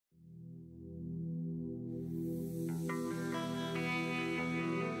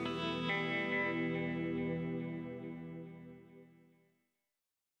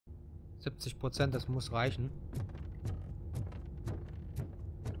70%, das muss reichen.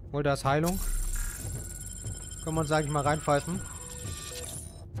 Hol das Heilung. Können wir uns eigentlich mal reinpfeifen.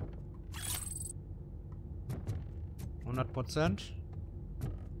 100%.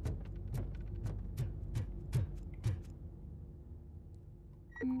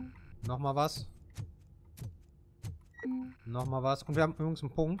 Nochmal was. Nochmal was. Und wir haben übrigens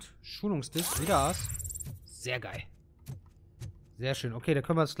einen Punkt. Schulungsdisk, wieder was. Sehr geil. Sehr schön. Okay, da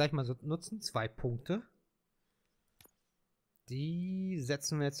können wir es gleich mal so nutzen. 2 Punkte. Die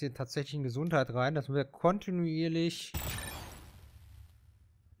setzen wir jetzt hier tatsächlich in Gesundheit rein, dass wir kontinuierlich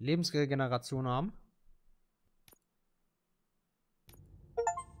Lebensregeneration haben.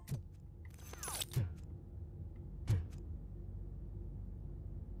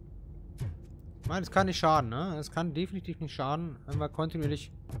 Ich meine, es kann nicht schaden, ne? Es kann definitiv nicht schaden, wenn wir kontinuierlich...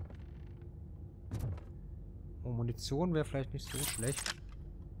 Oh, Munition wäre vielleicht nicht so schlecht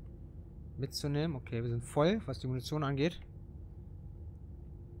mitzunehmen. Okay, wir sind voll, was die Munition angeht.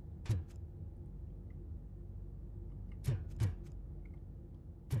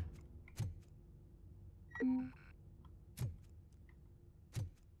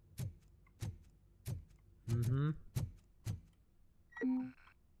 Mhm.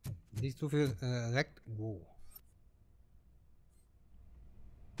 Nicht so viel Rekt. Wow.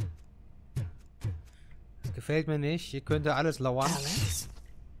 Das gefällt mir nicht. Hier könnte alles lauern. Alex?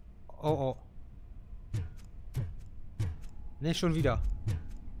 Oh, oh. Nicht schon wieder.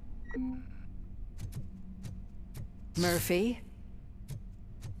 Murphy?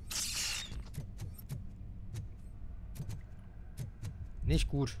 Nicht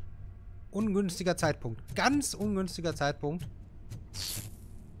gut. Ungünstiger Zeitpunkt. Ganz ungünstiger Zeitpunkt.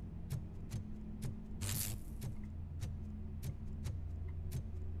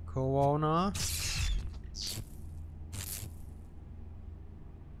 Corona.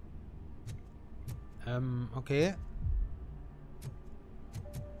 Okay.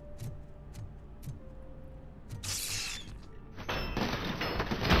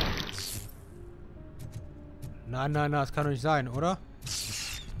 Nein, nein, nein, das kann doch nicht sein, oder?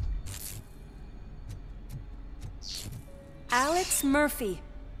 Alex Murphy,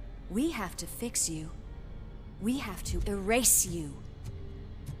 we have to fix you. We have to erase you.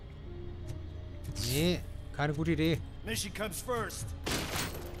 Nee, keine gute Idee. Mission comes first.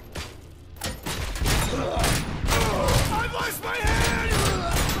 I've lost my hand!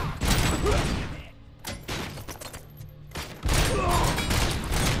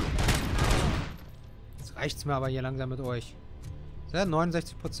 Jetzt reicht's mir aber hier langsam mit euch. Sehr,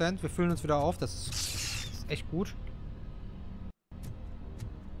 69%. Wir füllen uns wieder auf. Das ist echt gut.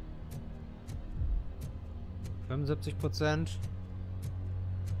 75%.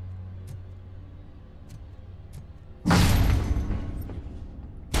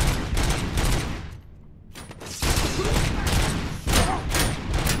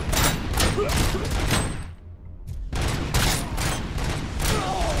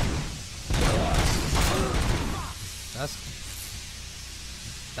 Das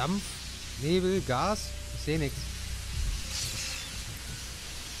Dampf, Nebel, Gas, ich sehe nichts.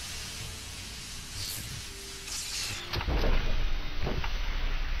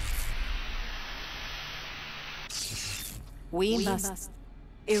 We must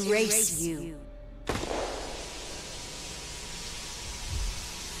erase you.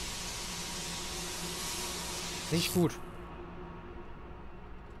 Nicht gut.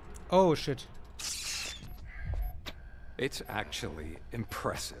 Oh shit. It's actually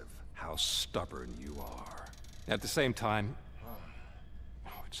impressive how stubborn you are. At the same time,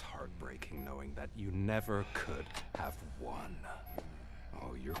 oh, it's heartbreaking knowing that you never could have won.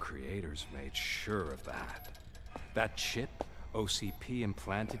 Oh, your creators made sure of that. That chip OCP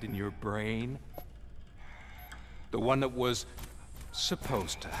implanted in your brain, the one that was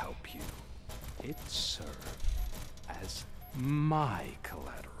supposed to help you, it served as my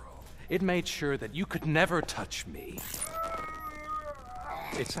collateral. It made sure that you could never touch me.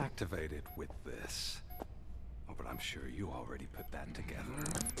 It's activated with this. Oh, but I'm sure you already put that together.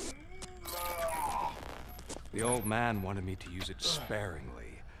 The old man wanted me to use it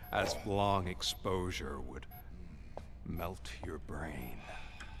sparingly, as long exposure would melt your brain.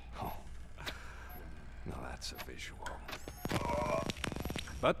 Oh, now that's a visual.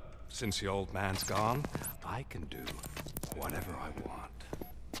 But since the old man's gone, I can do whatever I want.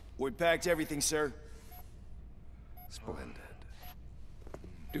 We packed everything, sir. Splendid.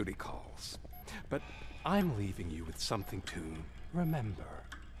 Duty calls. But I'm leaving you with something to remember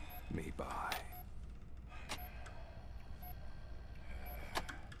me by.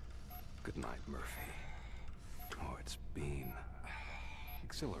 Good night, Murphy. Oh, it's been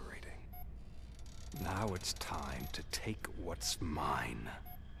exhilarating. Now it's time to take what's mine.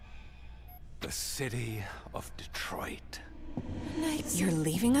 The city of Detroit. You're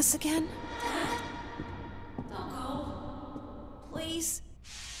leaving us again? Don't go. Please.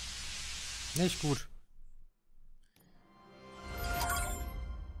 Nicht gut.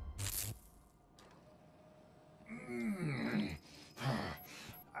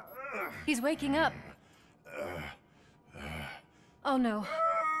 He's waking up. Oh no.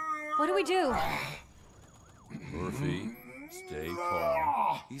 What do we do? Murphy, stay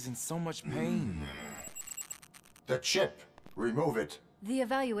calm. He's in so much pain. The chip. Remove it. The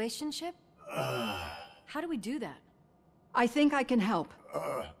evaluation chip? How do we do that? I think I can help.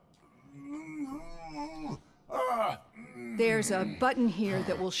 There's a button here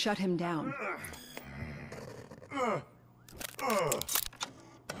that will shut him down.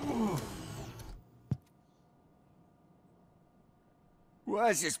 Why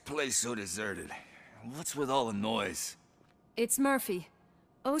is this place so deserted? What's with all the noise? It's Murphy.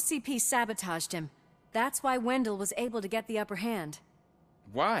 OCP sabotaged him. That's why Wendell was able to get the upper hand.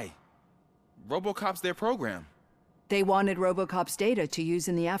 Why? Robocop's their program. They wanted Robocop's data to use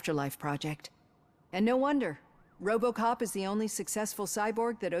in the Afterlife project. And no wonder. Robocop is the only successful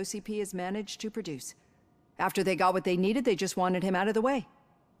cyborg that OCP has managed to produce. After they got what they needed, they just wanted him out of the way,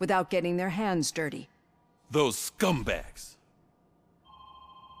 without getting their hands dirty. Those scumbags.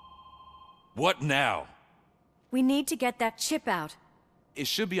 What now? We need to get that chip out. It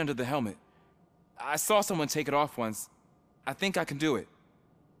should be under the helmet. I saw someone take it off once. I think I can do it.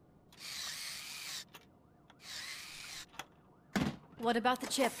 What about the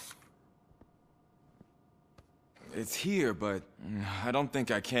chip? It's here, but I don't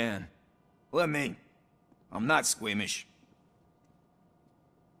think I can. Let me. I'm not squeamish.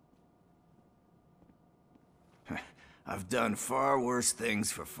 I've done far worse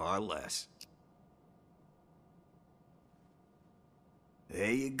things for far less.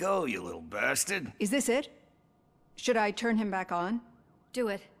 There you go, you little bastard. Is this it? Should I turn him back on? Do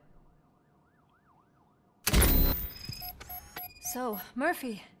it. So,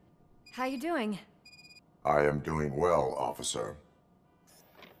 Murphy, how you doing? I am doing well, officer.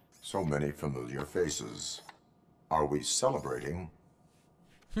 So many familiar faces. Are we celebrating?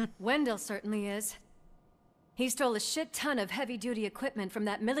 Wendell certainly is. He stole a shit ton of heavy-duty equipment from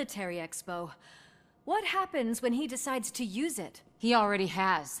that military expo. What happens when he decides to use it? He already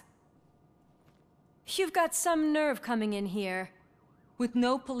has. You've got some nerve coming in here. With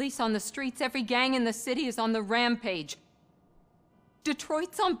no police on the streets, every gang in the city is on the rampage.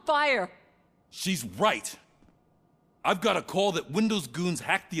 Detroit's on fire. She's right. I've got a call that Windows goons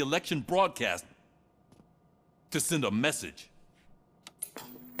hacked the election broadcast to send a message.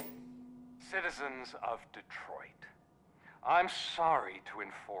 Citizens of Detroit, I'm sorry to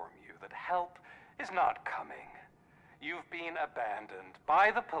inform you that help is not coming. You've been abandoned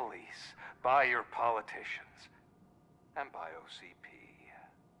by the police, by your politicians, and by OCP.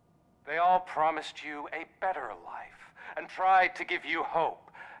 They all promised you a better life and tried to give you hope.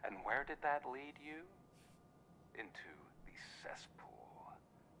 And where did that lead you? Into the cesspool.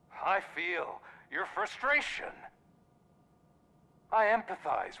 I feel your frustration. I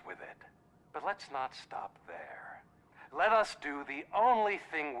empathize with it, but let's not stop there. Let us do the only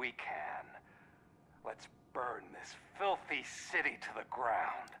thing we can. Let's burn this filthy city to the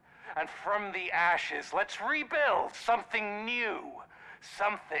ground. And from the ashes, let's rebuild something new.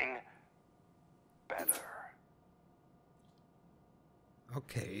 Something better.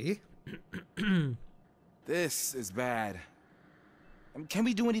 Okay. This is bad. Can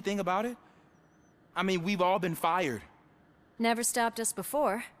we do anything about it? I mean, we've all been fired. Never stopped us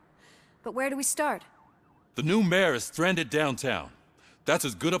before. But where do we start? The new mayor is stranded downtown. That's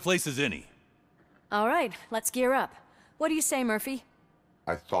as good a place as any. All right, let's gear up. What do you say, Murphy?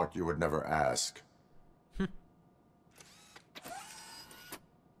 I thought you would never ask.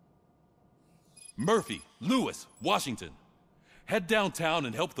 Murphy, Lewis, Washington. Head downtown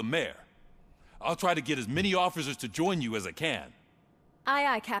and help the mayor. I'll try to get as many officers to join you as I can. Aye,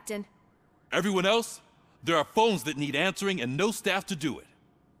 aye, Captain. Everyone else? There are phones that need answering and no staff to do it.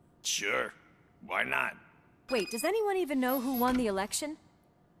 Sure. Why not? Wait, does anyone even know who won the election?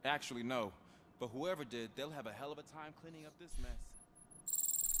 Actually, no. But whoever did, they'll have a hell of a time cleaning up this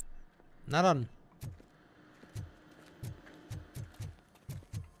mess. Na dann.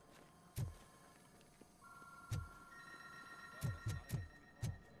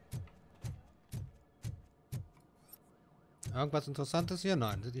 Irgendwas Interessantes hier?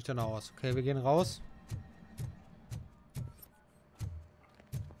 Nein, sieht nicht danach aus. Okay, wir gehen raus.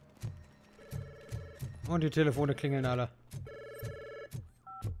 Und die Telefone klingeln alle.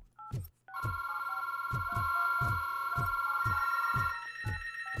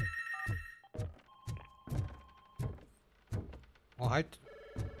 halt.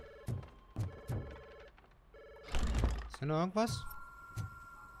 Ist hier noch irgendwas?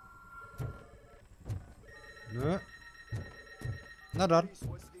 Nö. Na dann.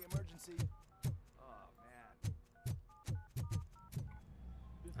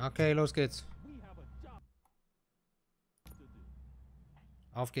 Okay, los geht's.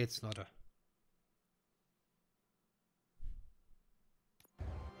 Auf geht's, Leute.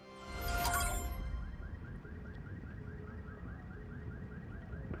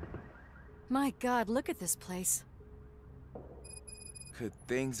 My God, look at this place. Could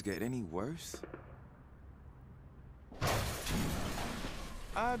things get any worse?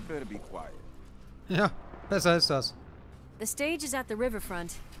 I'd better be quiet. Ja, besser ist das. The stage is at the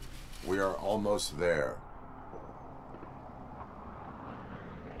riverfront. We are almost there.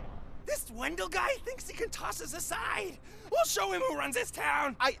 This Wendell guy thinks he can toss us aside. We'll show him who runs this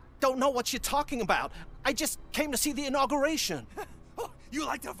town. I don't know what you're talking about. I just came to see the inauguration. Oh, you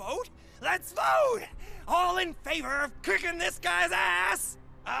like to vote? Let's vote! All in favor of kicking this guy's ass?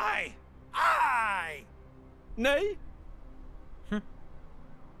 Aye. Aye! Nay?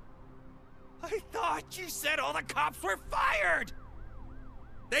 I thought you said all the cops were fired!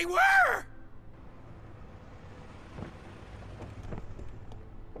 They were!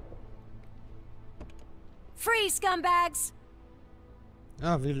 Free, scumbags!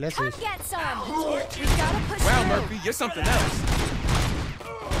 Ah, wie lässig. Come get some! We gotta push Wow, through. Murphy, you're something else.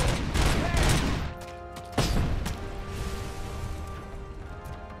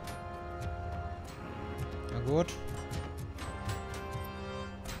 Na gut.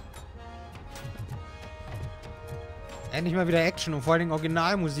 Endlich mal wieder Action und vor allen Dingen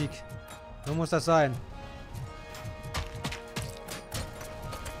Originalmusik. So muss das sein.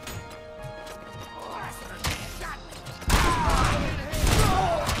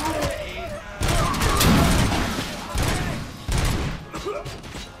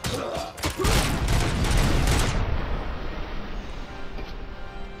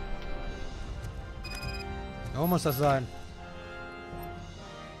 So muss das sein.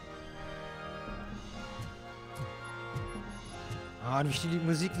 Ah, wie ich die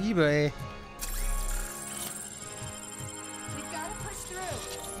Musik liebe, ey.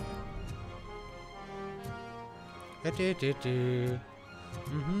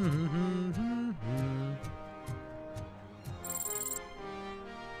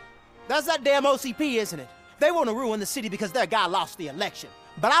 That's that damn OCP, isn't it? They want to ruin the city because their guy lost the election.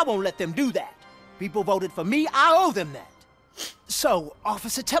 But I won't let them do that. People voted for me, I owe them that. So,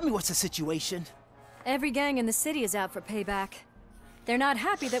 officer, tell me what's the situation. Every gang in the city is out for payback. They're not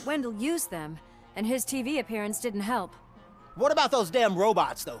happy that Wendell used them, and his TV appearance didn't help. What about those damn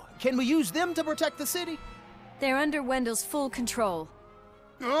robots, though? Can we use them to protect the city? They're under Wendell's full control.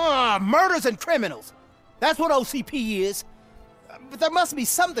 Murders and criminals. That's what OCP is. But there must be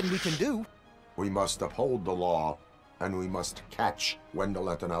something we can do. We must uphold the law, and we must catch Wendell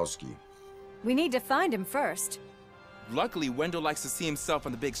Antonowski. We need to find him first. Luckily, Wendell likes to see himself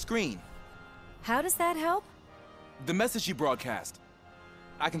on the big screen. How does that help? The message you broadcast.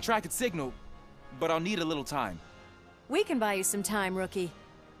 I can track its signal, but I'll need a little time. We can buy you some time, rookie.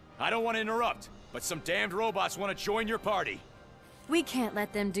 I don't want to interrupt, but some damned robots want to join your party. We can't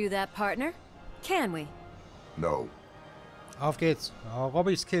let them do that, partner. Can we? No. Auf geht's. Oh,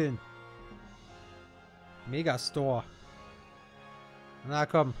 Robbys killen. Megastore. Na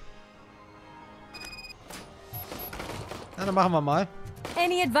komm. Na, dann machen wir mal.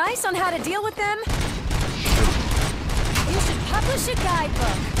 Any advice on how to deal with them? You should publish a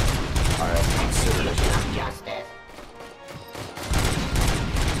guidebook. I have considered it. Justice.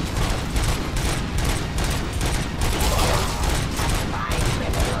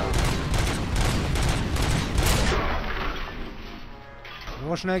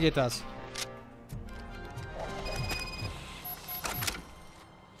 So schnell geht das.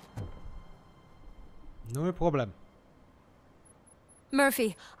 Null Problem.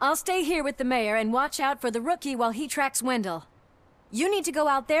 Murphy, I'll stay here with the mayor and watch out for the rookie while he tracks Wendell. You need to go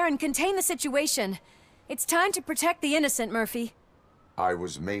out there and contain the situation. It's time to protect the innocent, Murphy. I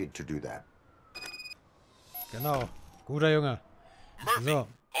was made to do that. Genau. Guter Junge. Murphy, So.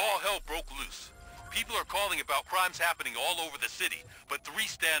 all hell broke loose. People are calling about crimes happening all over the city, but 3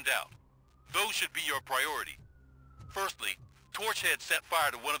 stand out. Those should be your priority. Firstly, Torchhead set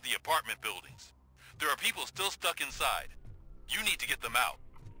fire to one of the apartment buildings. There are people still stuck inside. You need to get them out.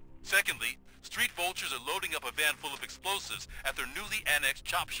 Secondly, street vultures are loading up a van full of explosives at their newly annexed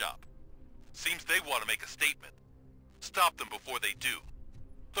chop shop. Seems they want to make a statement. Stop them before they do.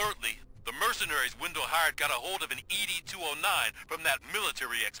 Thirdly, the mercenaries Wendell hired got a hold of an ED-209 from that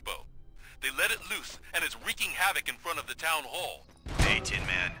military expo. They let it loose, and it's wreaking havoc in front of the town hall. Hey, Tin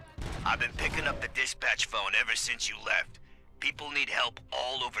Man. I've been picking up the dispatch phone ever since you left. People need help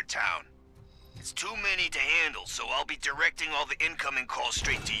all over town. It's too many to handle, so I'll be directing all the incoming calls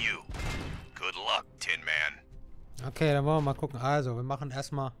straight to you. Good luck, Tin Man. Okay, dann wollen wir mal gucken. Also, wir machen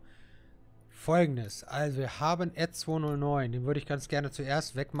erstmal Folgendes. Also, wir haben Ed 209. Den würde ich ganz gerne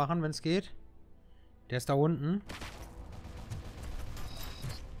zuerst wegmachen, wenn es geht. Der ist da unten.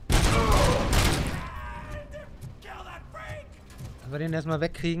 Wenn wir den erstmal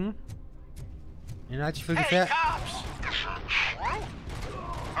wegkriegen. Den halte ich für gefährlich.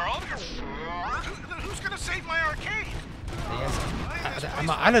 Der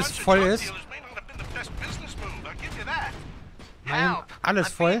einmal alles voll ist. Alles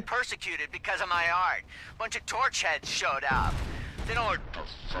voll. Persecuted because of my art. Bunch of torchheads showed up. They don't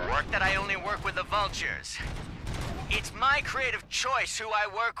work that I only work with the vultures. It's my creative choice who I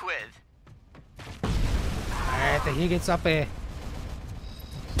work with. Alter, hier geht's ab, ey.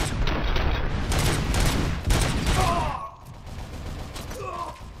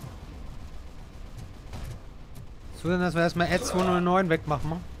 So, dann, dass wir erstmal Ed 209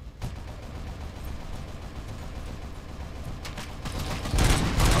 wegmachen.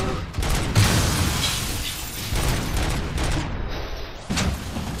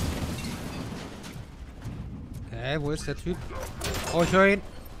 Okay, wo ist der Typ? Oh, ich höre ihn.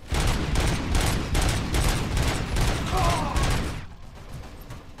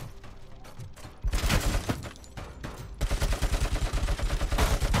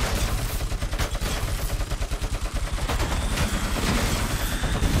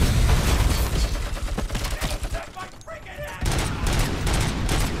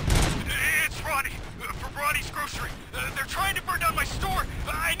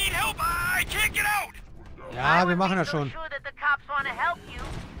 Ja, wir machen das schon.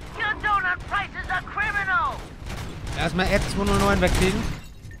 Erstmal Ed 209 wegkriegen.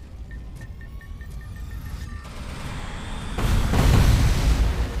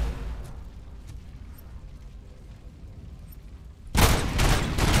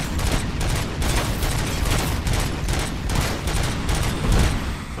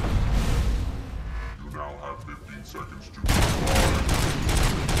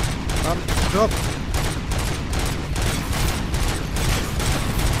 Komm, stopp.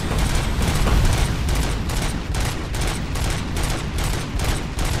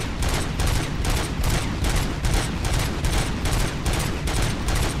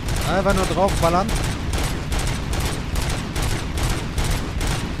 Einfach nur draufballern.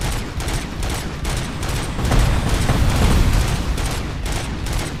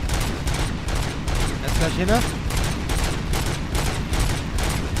 Jetzt gleich hin.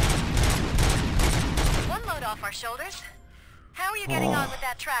 One load off our shoulders. How are you getting on with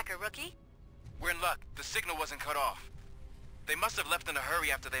that tracker, rookie? We're in luck. The signal wasn't cut off. They must have left in a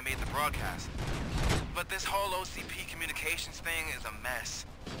hurry after they made the broadcast. But this whole OCP communications thing is a mess.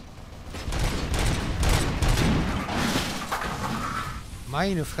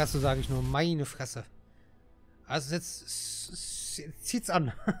 Meine Fresse, sage ich nur. Meine Fresse. Also jetzt zieht's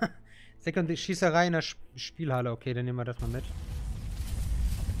an. Sekundär Schießerei in der Spielhalle. Okay, dann nehmen wir das mal mit.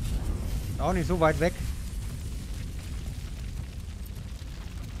 Auch nicht so weit weg.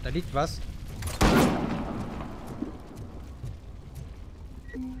 Da liegt was.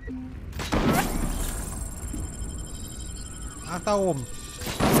 Ach, da oben.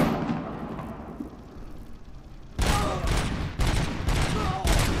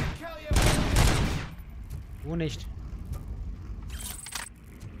 Wo nicht?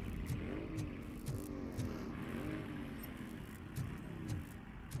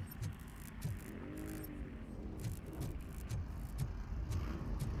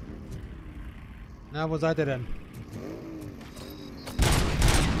 Na, wo seid ihr denn?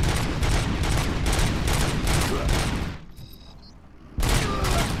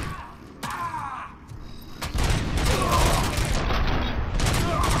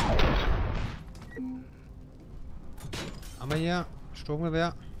 Haben wir hier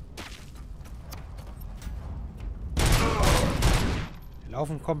Sturmgewehr. Wir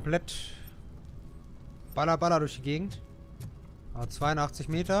laufen komplett Baller durch die Gegend. Aber 82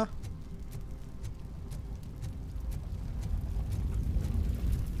 Meter.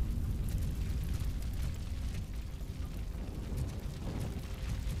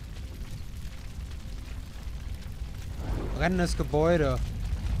 Brennendes Gebäude.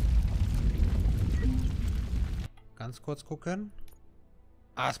 Ganz kurz gucken.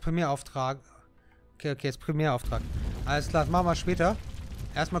 Ah, ist Primärauftrag. Okay, ist Primärauftrag. Alles klar, das machen wir später.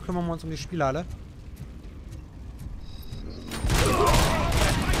 Erstmal kümmern wir uns um die Spielhalle.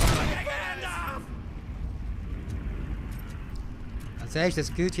 Ganz ehrlich,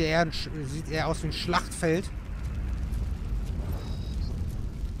 das gilt hier eher, sieht eher aus wie ein Schlachtfeld.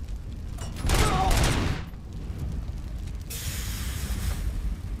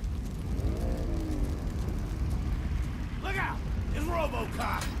 Look out! It's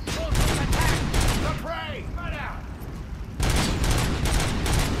Robocop! The prey! Right out!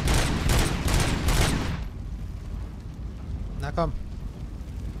 Na komm.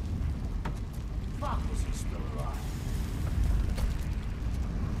 Fuck, is he still alive?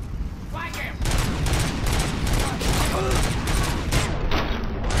 Flank him!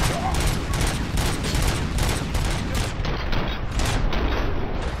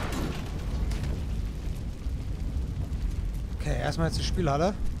 Okay, erstmal jetzt die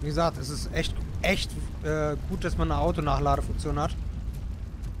Spielhalle. Wie gesagt, es ist echt gut, dass man eine Autonachladefunktion hat.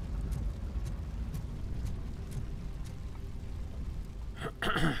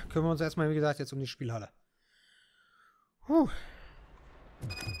 Kümmern wir uns erstmal, wie gesagt, jetzt um die Spielhalle. Puh.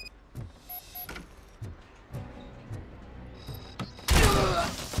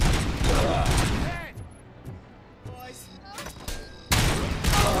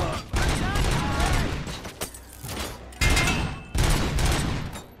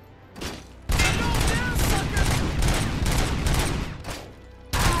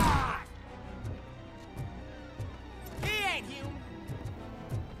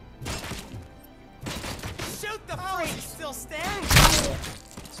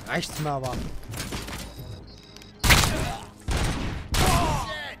 Jetzt reicht's mir aber.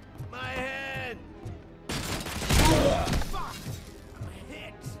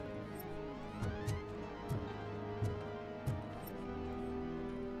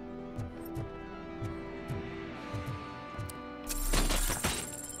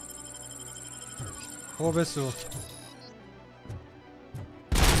 Wo bist du?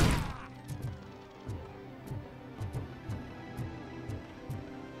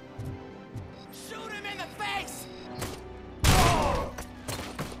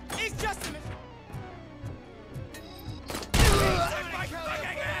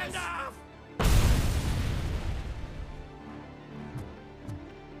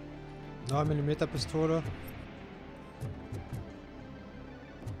 Mm Pistole.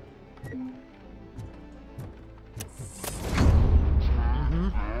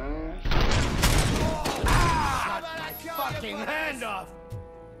 Mhm. Fucking hand off!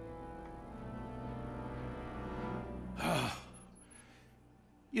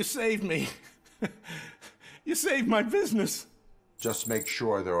 You saved me. You saved my business. Just make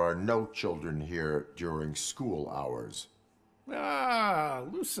sure there are no children here during school hours. Ah,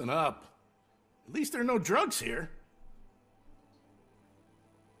 loosen up. At least there are no drugs here.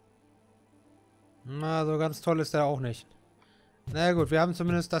 Na, so ganz toll ist der auch nicht. Na gut, wir haben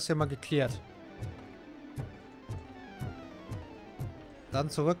zumindest das hier mal geklärt. Dann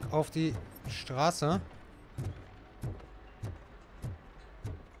zurück auf die Straße.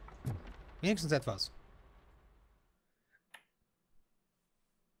 Wenigstens etwas.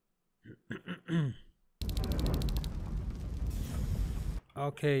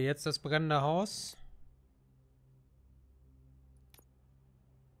 Okay, jetzt das brennende Haus.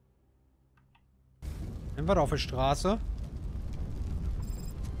 Nehmen wir doch auf die Straße.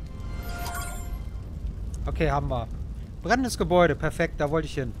 Okay, haben wir. Brennendes Gebäude, perfekt, da wollte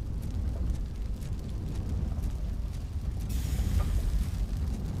ich hin.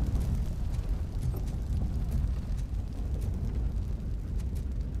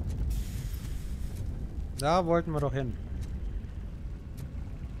 Da wollten wir doch hin.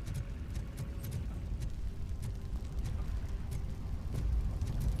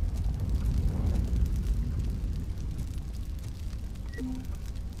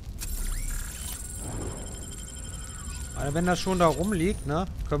 Also wenn das schon da rumliegt, ne,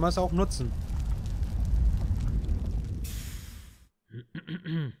 können wir es auch nutzen.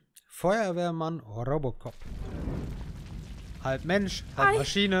 Feuerwehrmann Robocop. Halb Mensch, halb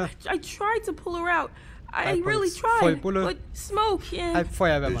Maschine. I tried to pull her out. I Halb really voll tried. Bulle. But smoke and... Halb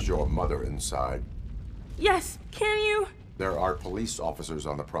Feuerwehrmann. Is your mother inside? Yes, can you? There are police officers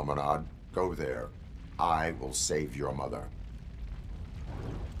on the promenade. Go there. I will save your mother.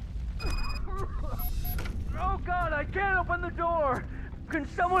 Oh God, I can't open the door! Can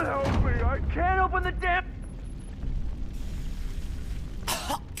someone help me? I can't open the damn...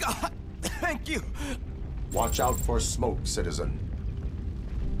 Oh God, thank you! Watch out for smoke, citizen.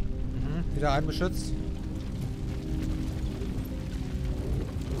 Mhm, wieder einbeschützt.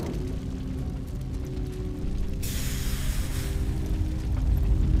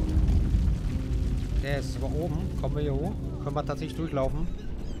 Der ist aber oben. Kommen wir hier hoch? Können wir tatsächlich durchlaufen?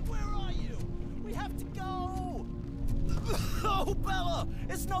 Where are you? We have to go! Oh, Bella!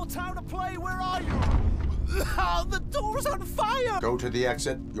 It's no time to play. Where are you? Oh, the door's on fire! Go to the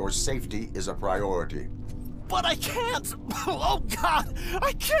exit. Your safety is a priority. But I can't! Oh, God!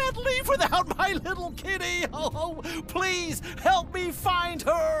 I can't leave without my little kitty! Oh, please, help me find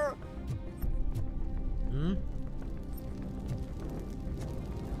her! Hm?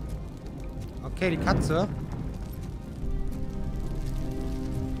 Okay, die Katze.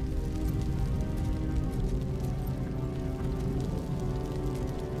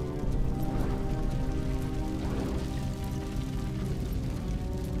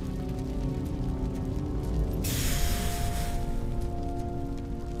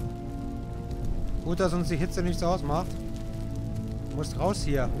 Gut, dass uns die Hitze nichts ausmacht. Du musst raus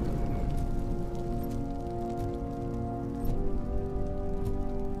hier.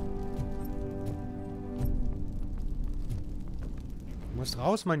 Du musst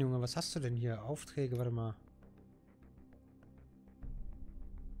raus, mein Junge. Was hast du denn hier? Aufträge, warte mal.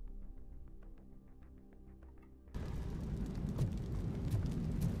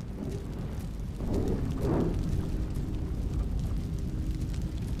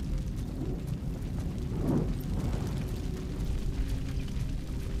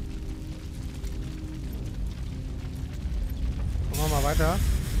 Gucken wir mal weiter.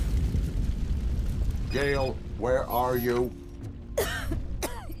 Gail, where are you?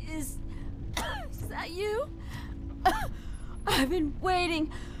 Is that you? I've been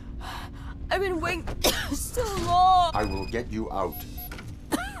waiting. I've been waiting so long. I will get you out.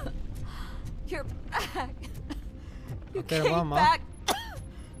 You're back. You Okay, came Mama. back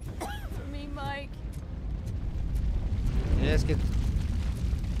for me, Mike. Ja, es geht.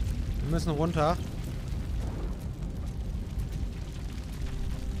 Wir müssen runter.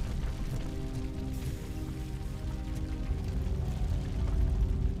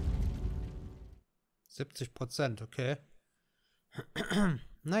 %, okay.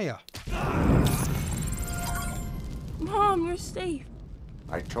 Naja. Mom, you're safe.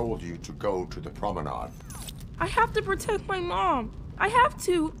 I told you to go to the promenade. I have to protect my mom. I have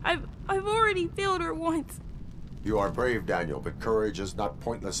to. I've already failed her once. You are brave, Daniel, but courage is not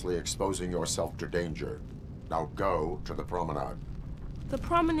pointlessly exposing yourself to danger. Now go to the promenade. The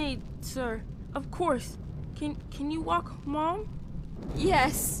promenade, sir. Of course. Can you walk, Mom?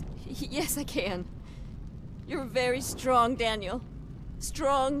 Yes. Yes, I can. You're very strong, Daniel.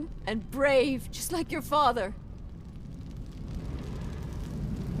 Strong and brave, just like your father.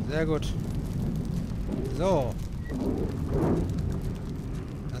 Sehr gut. So.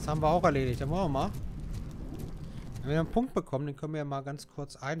 Das haben wir auch erledigt. Dann machen wir mal. Wenn wir einen Punkt bekommen, den können wir ja mal ganz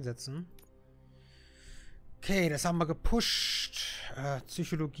kurz einsetzen. Okay, das haben wir gepusht.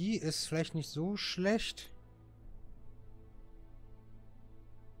 Psychologie ist vielleicht nicht so schlecht.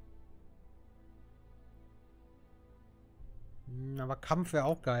 Aber Kampf wäre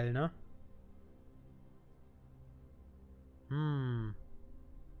auch geil, ne?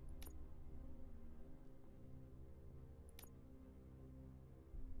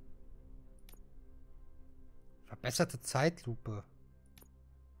 Verbesserte Zeitlupe.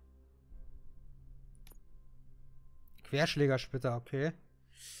 Querschlägersplitter, okay.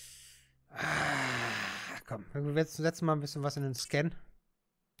 Komm, wir setzen mal ein bisschen was in den Scan.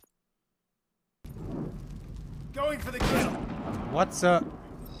 Going for the kill. What's up?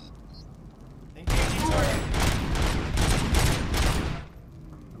 Ich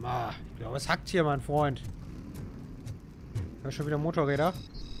glaube, es hackt hier, mein Freund. Ich höre schon wieder Motorräder.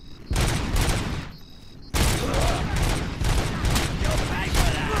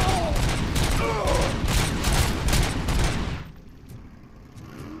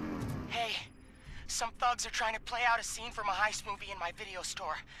 Hey, some thugs are trying to play out a scene from a heist movie in my video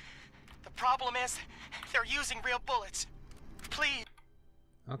store. The problem is, they're using real bullets. Please.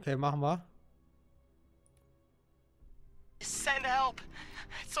 Okay, machen wir. Send help.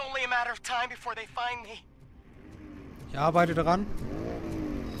 It's only a matter of time before they find me. Ich arbeite dran.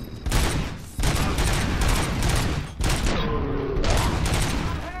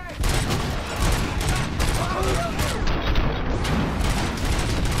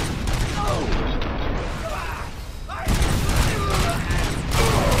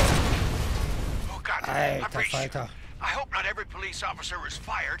 Alter Falter. I hope not every police officer is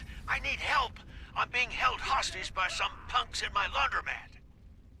fired. I need help. I'm being held hostage by some punks in my laundromat.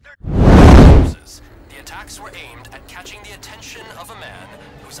 The attacks were aimed at catching the attention of a man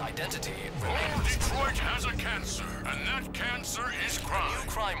whose identity remains. Oh, Detroit has a cancer, and that cancer is crime. A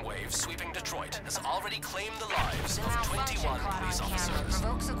new crime wave sweeping Detroit has already claimed the lives of 21 police officers.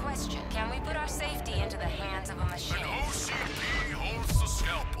 Provokes a question. Can we put our safety into the hands of a machine? An OCP holds the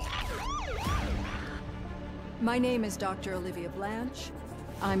scalpel. My name is Dr. Olivia Blanche.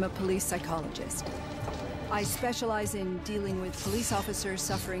 I'm a police psychologist. I specialize in dealing with police officers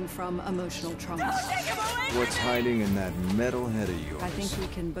suffering from emotional trauma. What's hiding in that metal head of yours? I think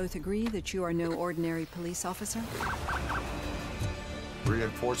we can both agree that you are no ordinary police officer.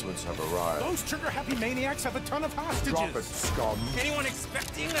 Reinforcements have arrived. Those trigger-happy maniacs have a ton of hostages. Drop it, scum. Anyone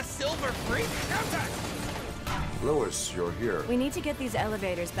expecting a silver freak? Lewis, you're here. We need to get these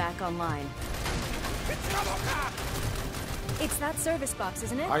elevators back online. It's Robocop! It's that service box,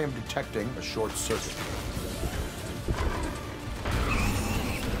 isn't it? I am detecting a short circuit.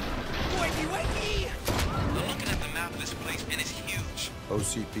 Wakey, wakey! I'm looking at the map of this place, and it's huge.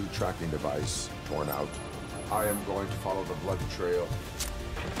 OCP tracking device torn out. I am going to follow the blood trail.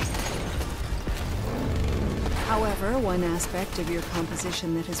 However, one aspect of your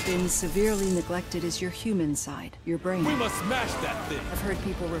composition that has been severely neglected is your human side, your brain. We must smash that thing. I've heard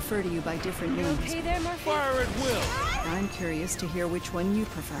people refer to you by different names. Okay there, Murphy? Fire at will. I'm curious to hear which one you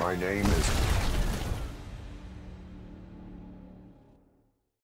prefer. My name is